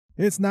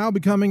It's now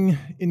becoming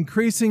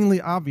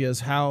increasingly obvious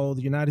how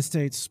the United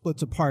States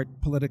splits apart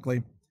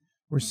politically.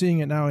 We're seeing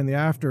it now in the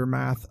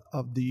aftermath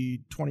of the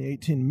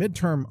 2018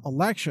 midterm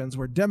elections,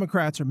 where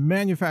Democrats are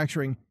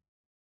manufacturing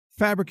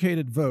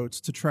fabricated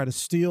votes to try to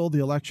steal the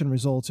election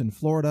results in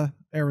Florida,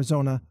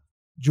 Arizona,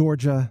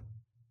 Georgia,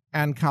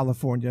 and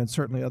California, and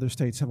certainly other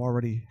states have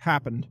already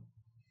happened.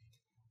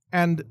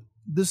 And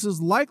this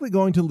is likely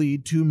going to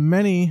lead to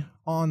many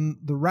on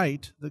the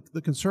right,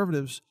 the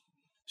conservatives,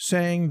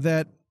 saying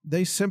that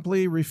they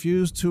simply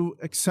refuse to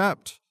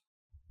accept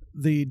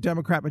the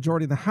Democrat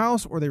majority in the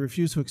House, or they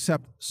refuse to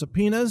accept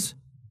subpoenas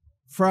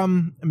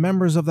from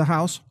members of the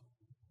House.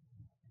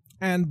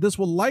 And this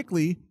will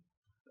likely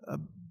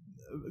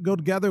go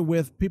together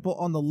with people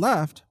on the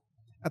left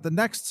at the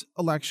next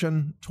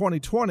election,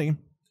 2020.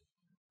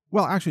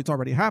 Well, actually, it's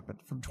already happened.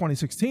 From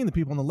 2016, the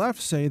people on the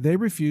left say they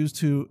refuse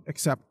to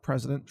accept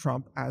President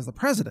Trump as the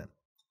president.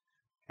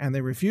 And they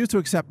refuse to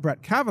accept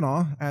Brett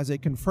Kavanaugh as a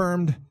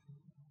confirmed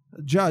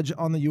judge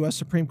on the U.S.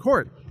 Supreme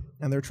Court.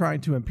 And they're trying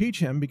to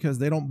impeach him because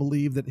they don't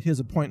believe that his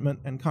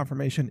appointment and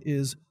confirmation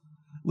is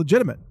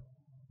legitimate.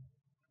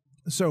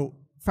 So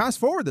fast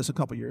forward this a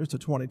couple years to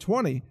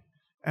 2020,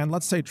 and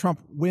let's say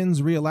Trump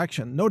wins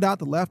re-election. No doubt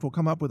the left will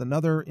come up with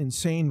another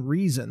insane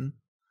reason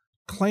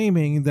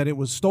claiming that it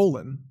was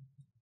stolen.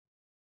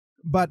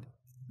 But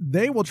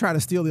they will try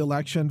to steal the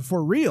election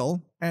for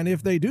real. And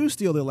if they do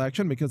steal the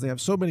election because they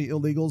have so many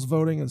illegals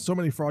voting and so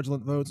many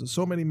fraudulent votes and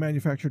so many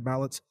manufactured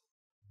ballots,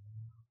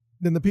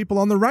 then the people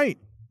on the right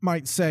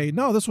might say,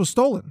 no, this was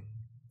stolen.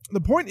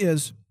 The point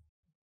is,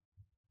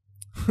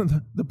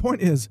 the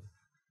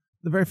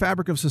very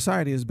fabric of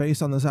society is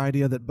based on this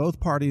idea that both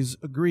parties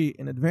agree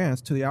in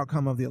advance to the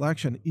outcome of the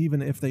election,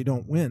 even if they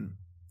don't win.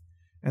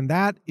 And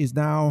that is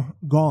now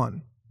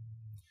gone.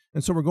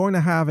 And so we're going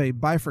to have a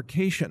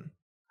bifurcation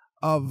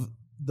of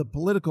the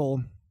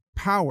political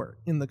power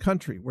in the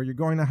country, where you're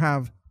going to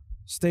have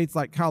states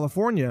like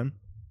California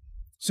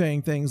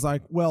saying things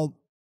like, well,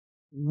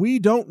 we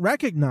don't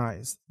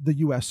recognize the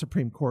U.S.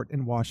 Supreme Court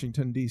in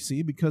Washington,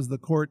 D.C., because the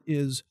court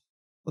is,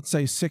 let's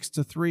say,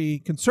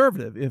 6-3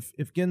 conservative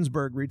if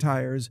Ginsburg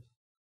retires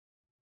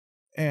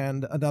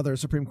and another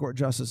Supreme Court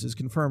justice is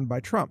confirmed by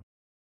Trump.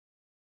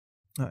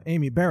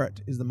 Amy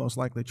Barrett is the most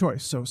likely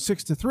choice. So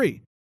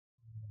 6-3.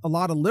 A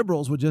lot of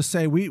liberals would just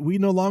say, we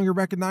no longer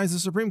recognize the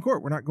Supreme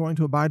Court. We're not going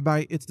to abide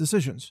by its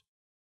decisions.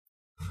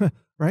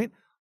 Right?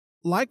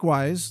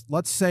 Likewise,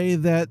 let's say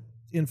that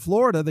in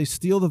Florida, they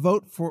steal the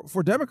vote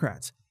for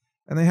Democrats,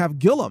 and they have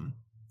Gillum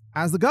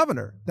as the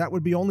governor. That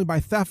would be only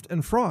by theft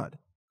and fraud.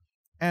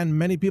 And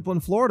many people in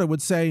Florida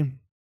would say,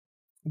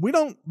 we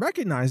don't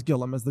recognize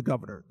Gillum as the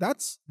governor.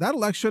 That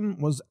election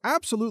was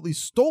absolutely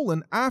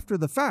stolen after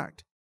the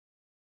fact,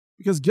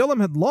 because Gillum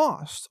had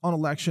lost on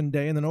election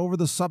day, and then over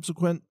the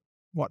subsequent,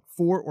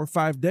 4 or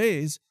 5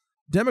 days,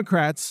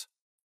 Democrats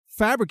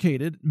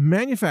fabricated,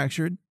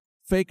 manufactured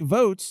fake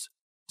votes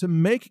to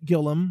make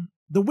Gillum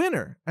the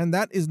winner, and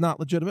that is not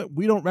legitimate.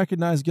 We don't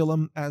recognize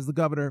Gillum as the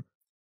governor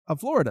of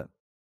Florida.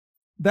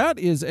 That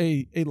is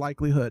a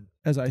likelihood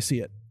as I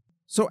see it.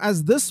 So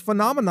as this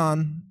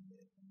phenomenon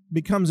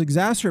becomes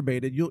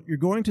exacerbated, you're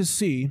going to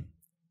see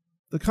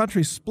the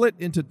country split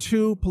into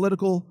two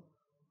political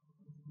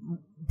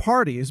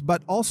parties,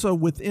 but also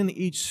within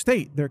each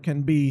state there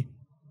can be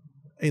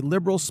a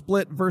liberal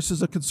split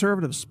versus a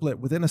conservative split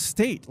within a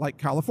state like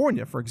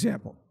California, for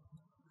example,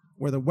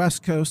 where the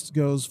West Coast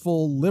goes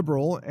full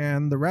liberal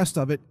and the rest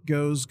of it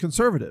goes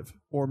conservative,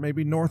 or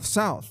maybe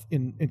north-south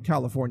in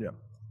California.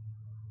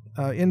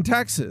 In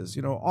Texas,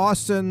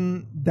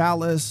 Austin,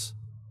 Dallas,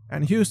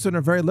 and Houston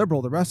are very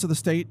liberal. The rest of the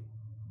state,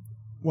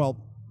 well,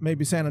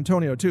 maybe San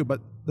Antonio too,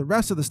 but the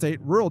rest of the state,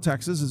 rural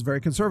Texas, is very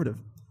conservative.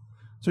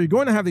 So you're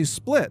going to have these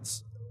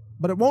splits,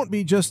 but it won't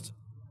be just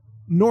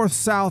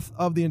north-south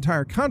of the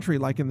entire country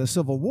like in the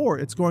Civil War.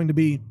 It's going to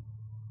be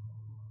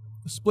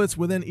splits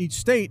within each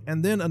state,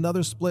 and then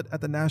another split at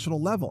the national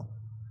level.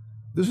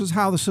 This is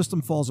how the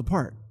system falls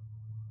apart.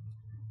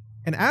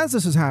 And as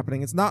this is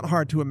happening, it's not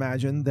hard to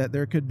imagine that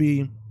there could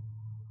be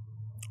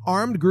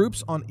armed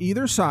groups on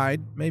either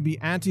side, maybe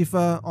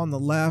Antifa on the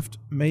left,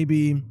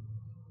 maybe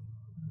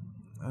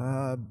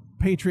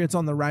patriots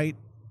on the right,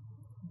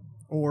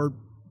 or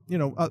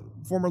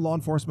former law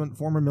enforcement,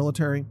 former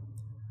military,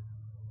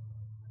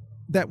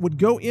 that would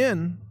go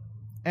in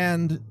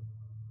and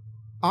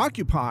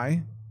occupy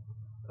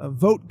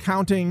vote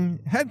counting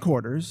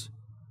headquarters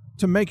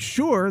to make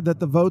sure that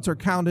the votes are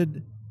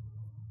counted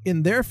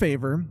in their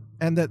favor,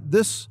 and that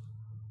this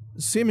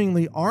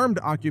seemingly armed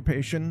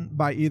occupation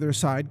by either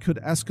side could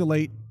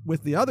escalate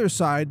with the other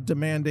side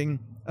demanding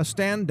a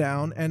stand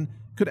down, and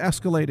could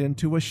escalate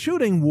into a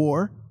shooting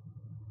war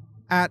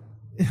at,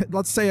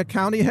 let's say, a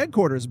county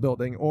headquarters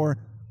building, or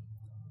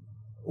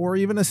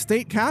even a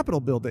state capitol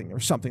building or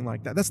something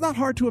like that. That's not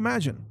hard to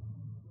imagine.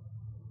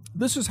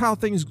 This is how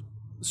things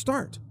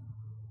start.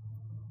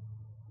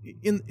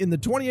 In the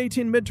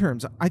 2018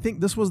 midterms, I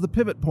think this was the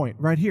pivot point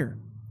right here.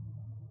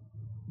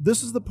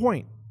 This is the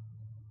point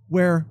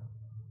where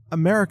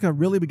America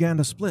really began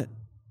to split,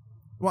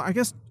 well, I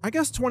guess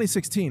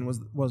 2016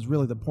 was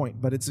really the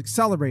point, but it's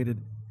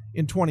accelerated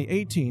in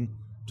 2018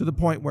 to the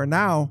point where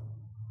now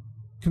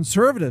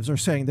conservatives are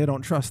saying they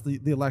don't trust the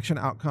election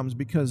outcomes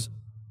because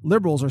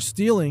liberals are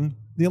stealing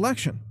the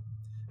election.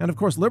 And of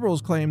course,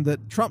 liberals claim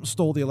that Trump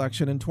stole the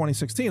election in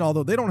 2016,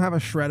 although they don't have a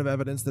shred of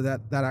evidence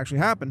that actually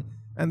happened.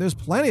 And there's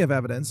plenty of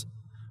evidence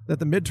that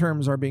the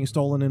midterms are being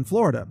stolen in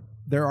Florida.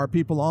 There are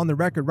people on the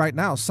record right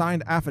now,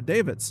 signed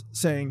affidavits,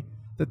 saying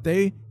that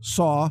they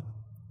saw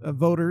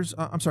workers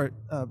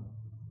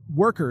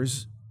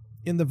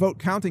in the vote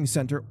counting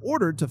center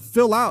ordered to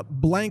fill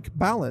out blank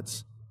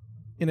ballots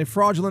in a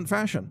fraudulent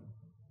fashion.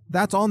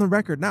 That's on the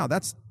record now.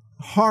 That's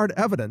hard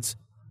evidence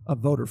of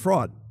voter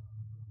fraud.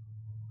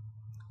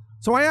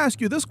 So I ask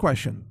you this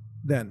question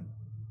then.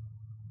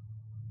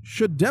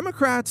 Should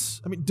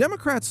Democrats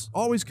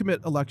always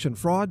commit election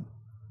fraud,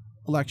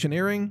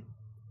 electioneering.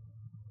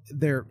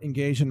 They're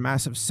engaged in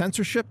massive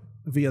censorship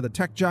via the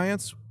tech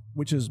giants,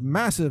 which is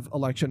massive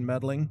election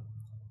meddling.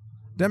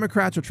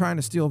 Democrats are trying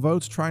to steal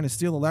votes, trying to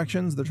steal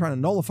elections. They're trying to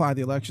nullify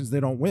the elections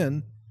they don't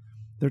win.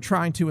 They're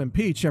trying to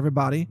impeach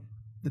everybody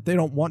that they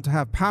don't want to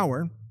have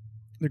power.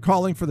 They're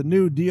calling for the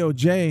new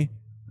DOJ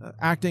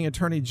acting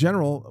Attorney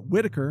General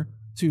Whitaker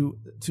to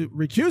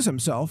recuse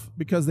himself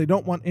because they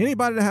don't want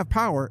anybody to have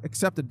power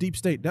except a deep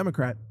state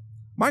Democrat.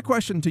 My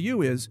question to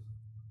you is,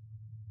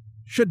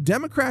 should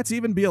Democrats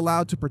even be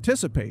allowed to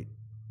participate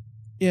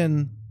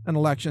in an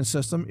election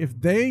system if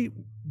they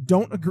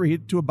don't agree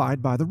to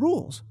abide by the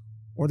rules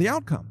or the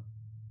outcome?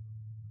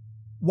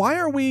 Why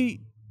are we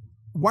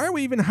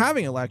even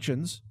having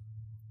elections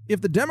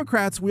if the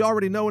Democrats, we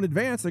already know in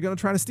advance, they're going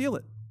to try to steal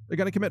it? They're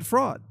going to commit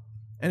fraud.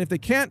 And if they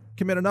can't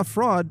commit enough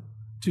fraud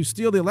to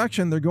steal the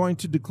election, they're going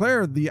to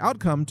declare the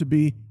outcome to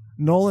be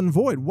null and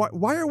void.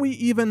 Why are we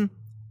even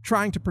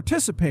trying to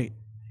participate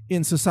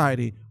in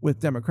society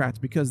with Democrats?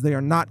 Because they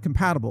are not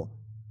compatible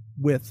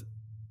with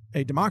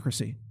a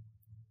democracy.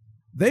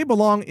 They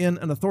belong in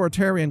an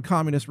authoritarian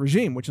communist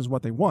regime, which is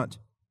what they want.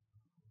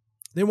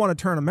 They want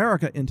to turn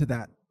America into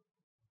that.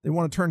 They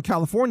want to turn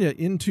California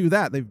into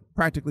that. They've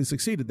practically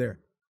succeeded there.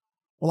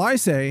 Well, I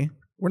say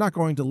we're not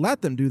going to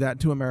let them do that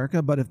to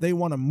America, but if they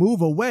want to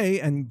move away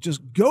and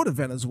just go to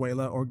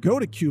Venezuela or go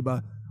to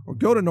Cuba or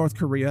go to North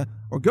Korea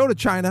or go to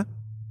China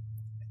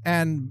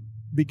and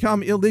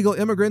become illegal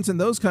immigrants in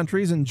those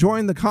countries and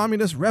join the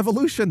communist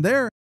revolution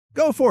there,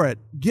 go for it.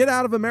 Get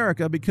out of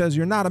America because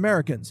you're not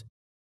Americans.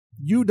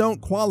 You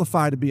don't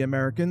qualify to be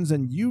Americans,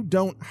 and you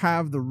don't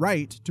have the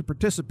right to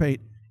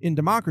participate in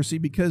democracy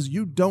because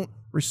you don't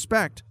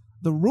respect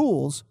the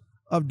rules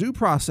of due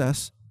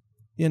process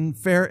in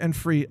fair and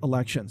free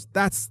elections.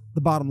 That's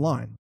the bottom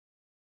line.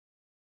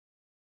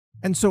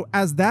 And so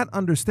as that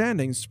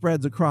understanding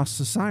spreads across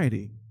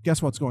society,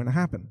 guess what's going to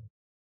happen?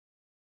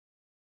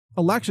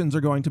 Elections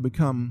are going to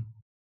become,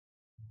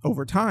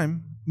 over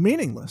time,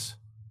 meaningless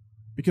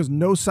because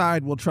no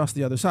side will trust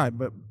the other side,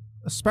 but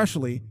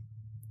especially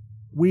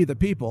we, the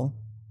people,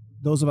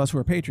 those of us who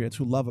are patriots,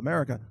 who love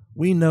America,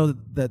 we know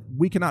that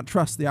we cannot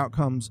trust the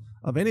outcomes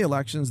of any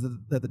elections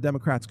that the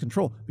Democrats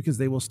control because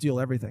they will steal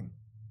everything.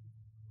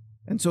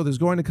 And so there's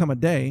going to come a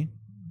day,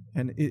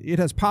 and it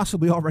has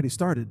possibly already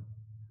started,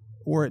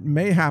 or it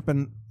may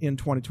happen in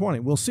 2020.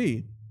 We'll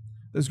see.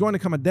 There's going to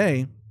come a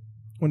day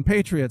when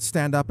patriots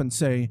stand up and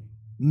say,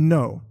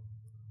 no,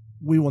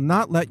 we will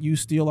not let you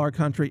steal our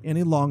country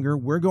any longer.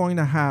 We're going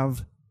to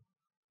have,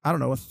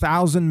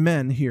 1,000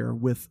 men here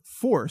with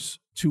force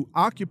to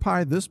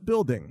occupy this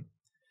building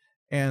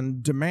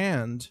and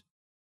demand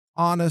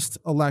honest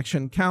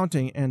election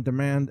counting and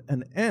demand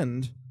an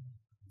end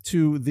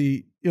to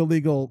the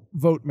illegal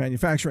vote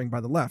manufacturing by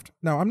the left.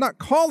 Now, I'm not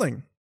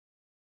calling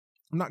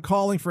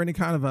for any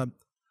kind of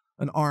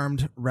an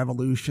armed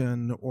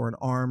revolution or an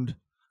armed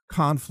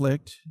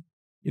conflict.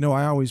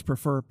 I always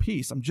prefer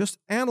peace. I'm just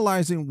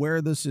analyzing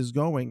where this is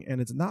going, and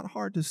it's not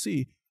hard to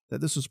see that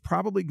this is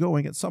probably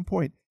going at some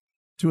point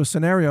to a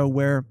scenario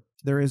where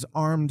there is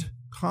armed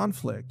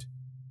conflict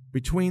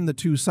between the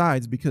two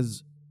sides,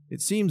 because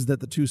it seems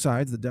that the two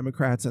sides, the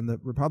Democrats and the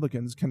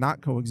Republicans,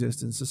 cannot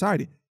coexist in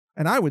society.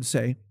 And I would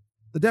say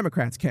the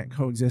Democrats can't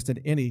coexist in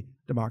any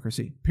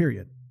democracy,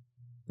 period.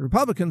 The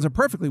Republicans are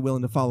perfectly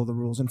willing to follow the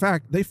rules. In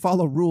fact, they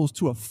follow rules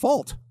to a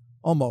fault,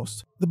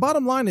 almost. The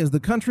bottom line is the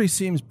country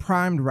seems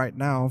primed right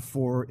now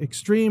for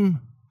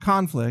extreme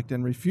conflict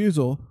and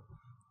refusal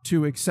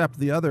to accept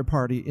the other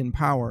party in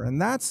power.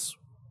 And that's,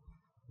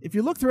 if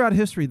you look throughout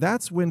history,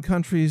 that's when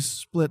countries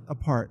split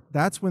apart.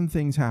 That's when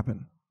things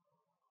happen.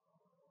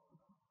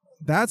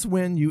 That's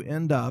when you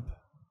end up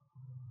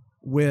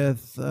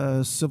with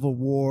civil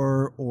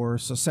war or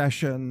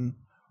secession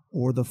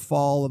or the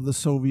fall of the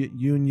Soviet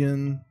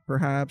Union,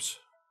 perhaps.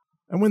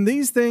 And when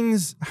these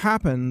things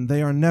happen,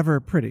 they are never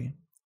pretty.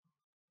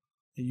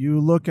 You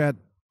look at,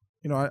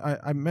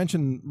 I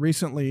mentioned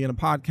recently in a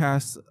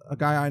podcast a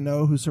guy I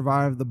know who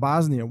survived the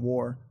Bosnia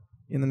War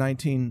in the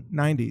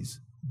 1990s,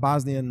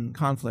 Bosnian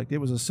conflict. It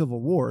was a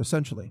civil war,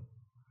 essentially.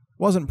 It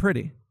wasn't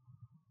pretty.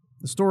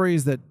 The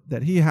stories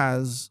that he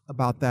has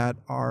about that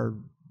are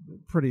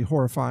pretty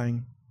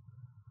horrifying.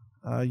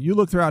 You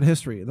look throughout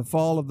history, the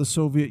fall of the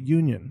Soviet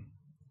Union,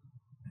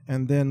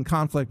 and then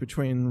conflict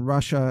between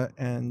Russia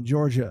and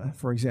Georgia,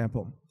 for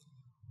example.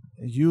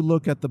 You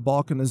look at the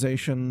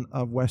balkanization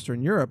of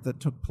Western Europe that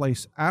took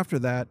place after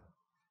that,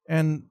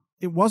 and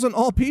it wasn't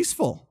all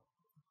peaceful.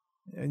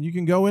 And you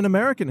can go in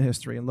American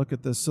history and look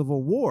at the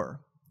Civil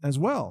War as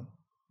well.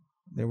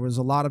 There was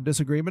a lot of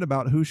disagreement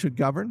about who should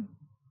govern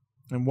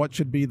and what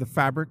should be the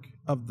fabric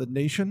of the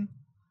nation,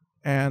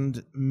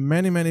 and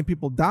many, many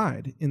people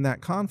died in that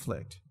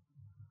conflict.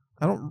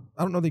 I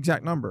don't know the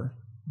exact number,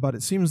 but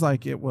it seems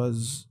like it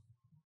was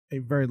a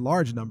very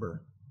large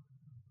number,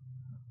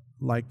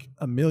 like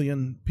 1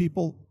 million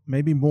people,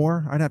 maybe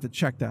more. I'd have to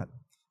check that.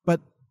 But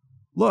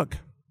look,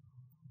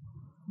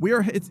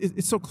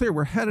 it's so clear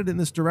we're headed in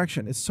this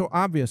direction. It's so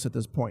obvious at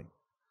this point.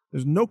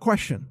 There's no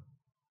question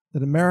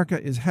that America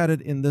is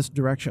headed in this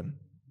direction.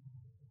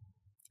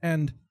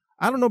 And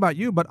I don't know about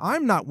you, but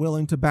I'm not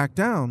willing to back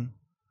down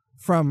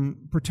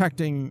from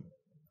protecting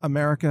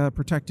America,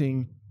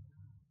 protecting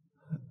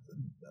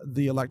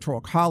the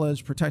Electoral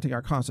College, protecting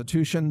our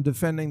Constitution,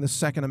 defending the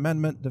Second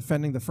Amendment,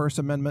 defending the First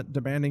Amendment,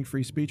 demanding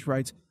free speech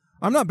rights.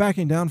 I'm not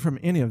backing down from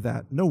any of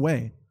that. No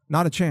way.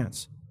 Not a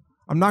chance.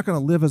 I'm not going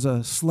to live as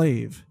a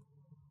slave.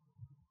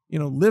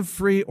 Live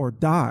free or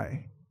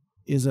die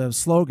is a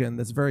slogan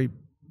that's very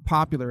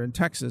popular in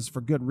Texas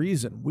for good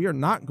reason. We are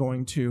not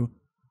going to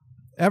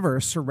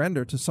ever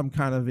surrender to some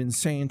kind of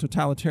insane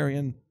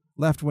totalitarian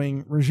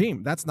left-wing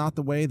regime. That's not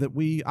the way that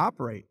we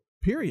operate,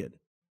 period.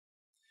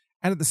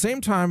 And at the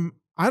same time,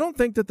 I don't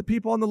think that the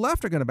people on the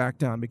left are going to back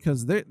down,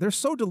 because they're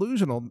so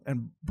delusional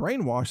and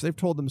brainwashed. They've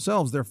told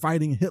themselves they're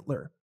fighting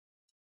Hitler.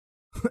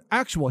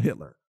 Actual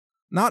Hitler.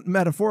 Not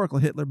metaphorical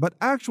Hitler, but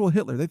actual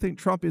Hitler. They think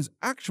Trump is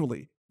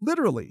actually,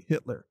 literally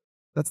Hitler.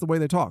 That's the way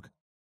they talk.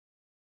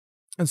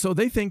 And so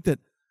they think that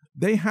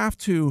they have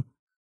to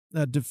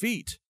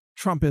defeat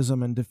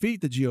Trumpism and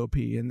defeat the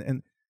GOP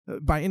and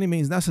by any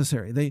means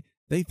necessary.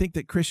 They think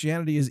that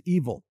Christianity is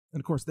evil.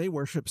 And of course, they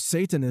worship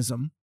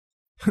Satanism.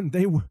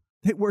 They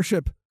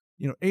worship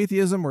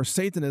atheism or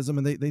Satanism,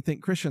 and they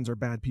think Christians are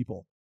bad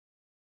people.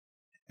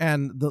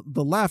 And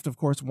the left, of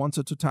course, wants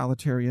a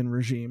totalitarian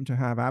regime to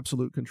have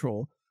absolute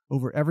control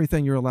over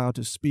everything you're allowed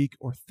to speak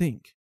or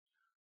think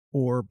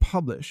or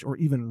publish or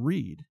even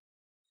read.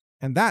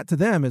 And that to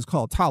them is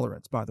called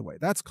tolerance, by the way.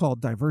 That's called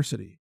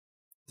diversity.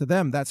 To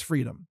them, that's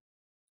freedom.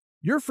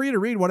 You're free to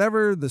read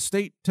whatever the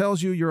state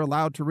tells you you're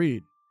allowed to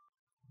read.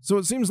 So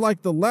it seems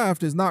like the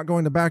left is not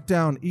going to back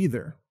down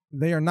either.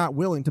 They are not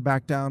willing to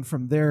back down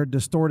from their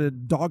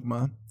distorted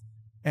dogma,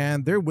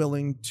 and they're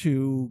willing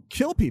to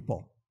kill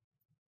people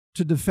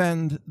to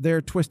defend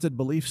their twisted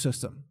belief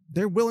system.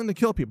 They're willing to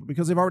kill people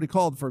because they've already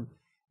called for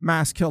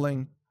mass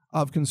killing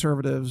of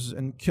conservatives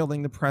and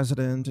killing the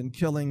president and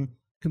killing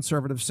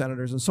conservative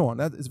senators and so on.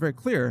 That is very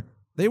clear.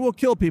 They will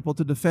kill people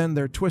to defend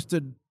their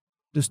twisted,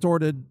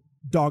 distorted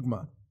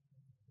dogma.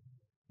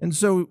 And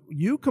so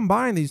you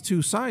combine these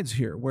two sides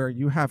here, where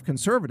you have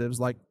conservatives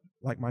like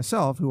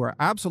myself who are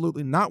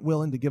absolutely not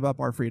willing to give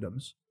up our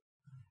freedoms,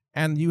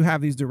 and you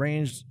have these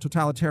deranged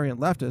totalitarian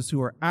leftists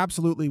who are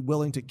absolutely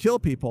willing to kill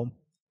people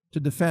to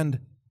defend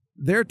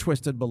their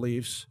twisted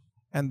beliefs,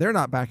 and they're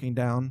not backing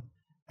down.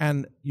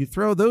 And you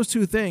throw those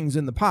two things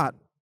in the pot,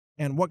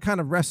 and what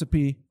kind of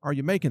recipe are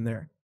you making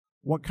there?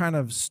 What kind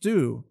of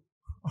stew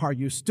are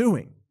you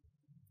stewing?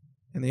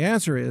 And the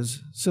answer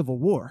is civil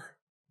war.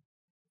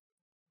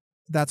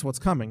 That's what's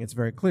coming. It's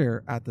very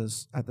clear at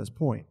this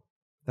point.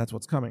 That's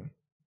what's coming.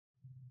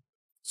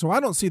 So I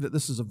don't see that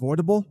this is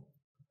avoidable.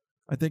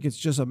 I think it's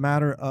just a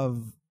matter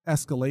of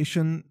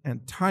escalation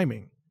and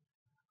timing.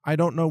 I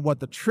don't know what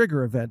the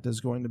trigger event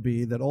is going to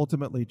be that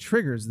ultimately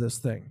triggers this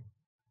thing.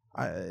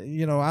 I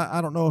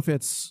don't know if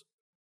it's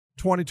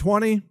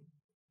 2020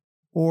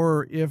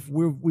 or if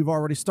we've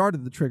already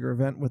started the trigger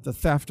event with the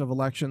theft of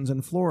elections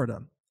in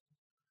Florida.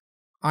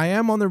 I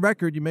am on the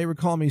record, you may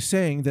recall me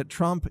saying that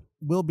Trump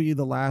will be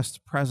the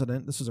last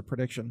president. This is a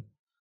prediction.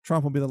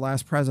 Trump will be the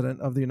last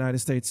president of the United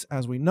States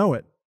as we know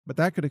it. But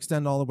that could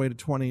extend all the way to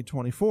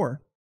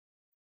 2024,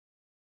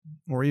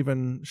 or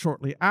even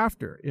shortly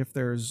after, if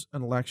there's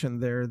an election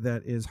there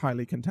that is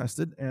highly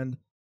contested. And,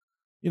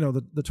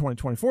 the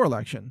 2024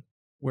 election,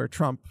 where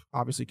Trump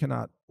obviously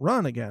cannot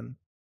run again.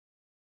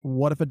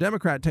 What if a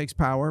Democrat takes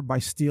power by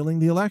stealing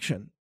the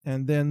election?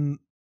 And then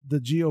the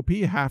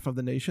GOP half of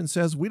the nation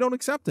says, we don't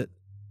accept it.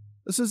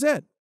 This is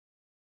it.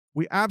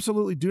 We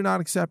absolutely do not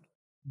accept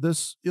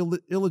this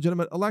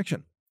illegitimate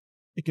election.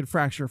 It can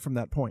fracture from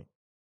that point.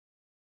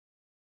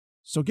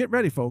 So get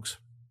ready, folks.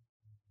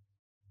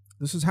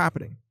 This is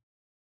happening.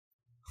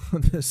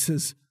 This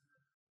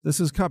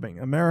is coming.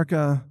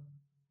 America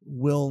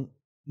will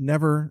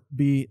never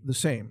be the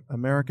same.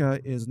 America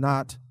is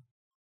not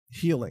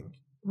healing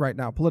right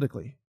now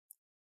politically.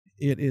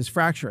 It is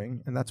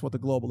fracturing, and that's what the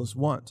globalists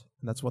want,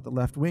 and that's what the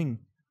left wing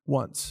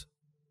wants,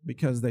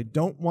 because they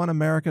don't want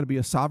America to be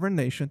a sovereign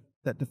nation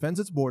that defends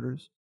its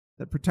borders,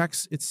 that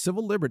protects its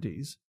civil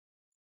liberties,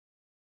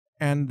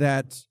 and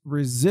that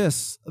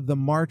resists the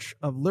march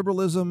of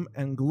liberalism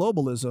and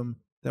globalism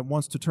that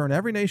wants to turn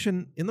every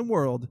nation in the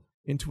world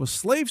into a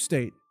slave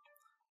state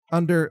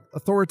under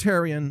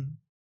authoritarian,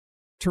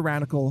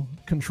 tyrannical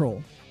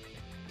control.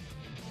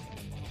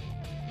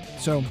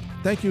 So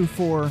thank you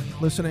for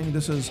listening.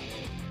 This is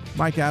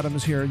Mike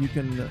Adams here. You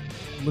can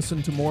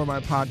listen to more of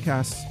my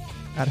podcasts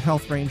at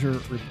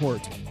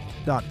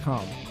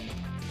healthrangerreport.com.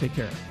 Take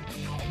care.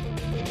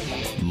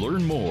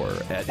 Learn more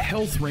at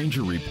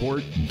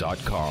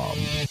healthrangerreport.com.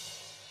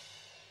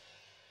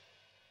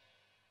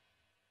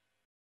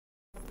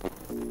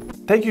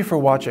 Thank you for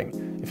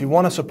watching. If you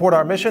want to support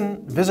our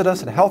mission, visit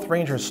us at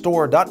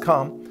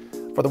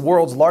healthrangerstore.com for the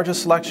world's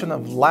largest selection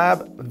of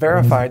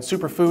lab-verified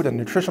superfood and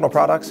nutritional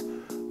products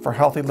for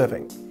healthy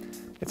living.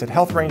 It's at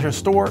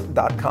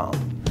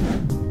healthrangerstore.com.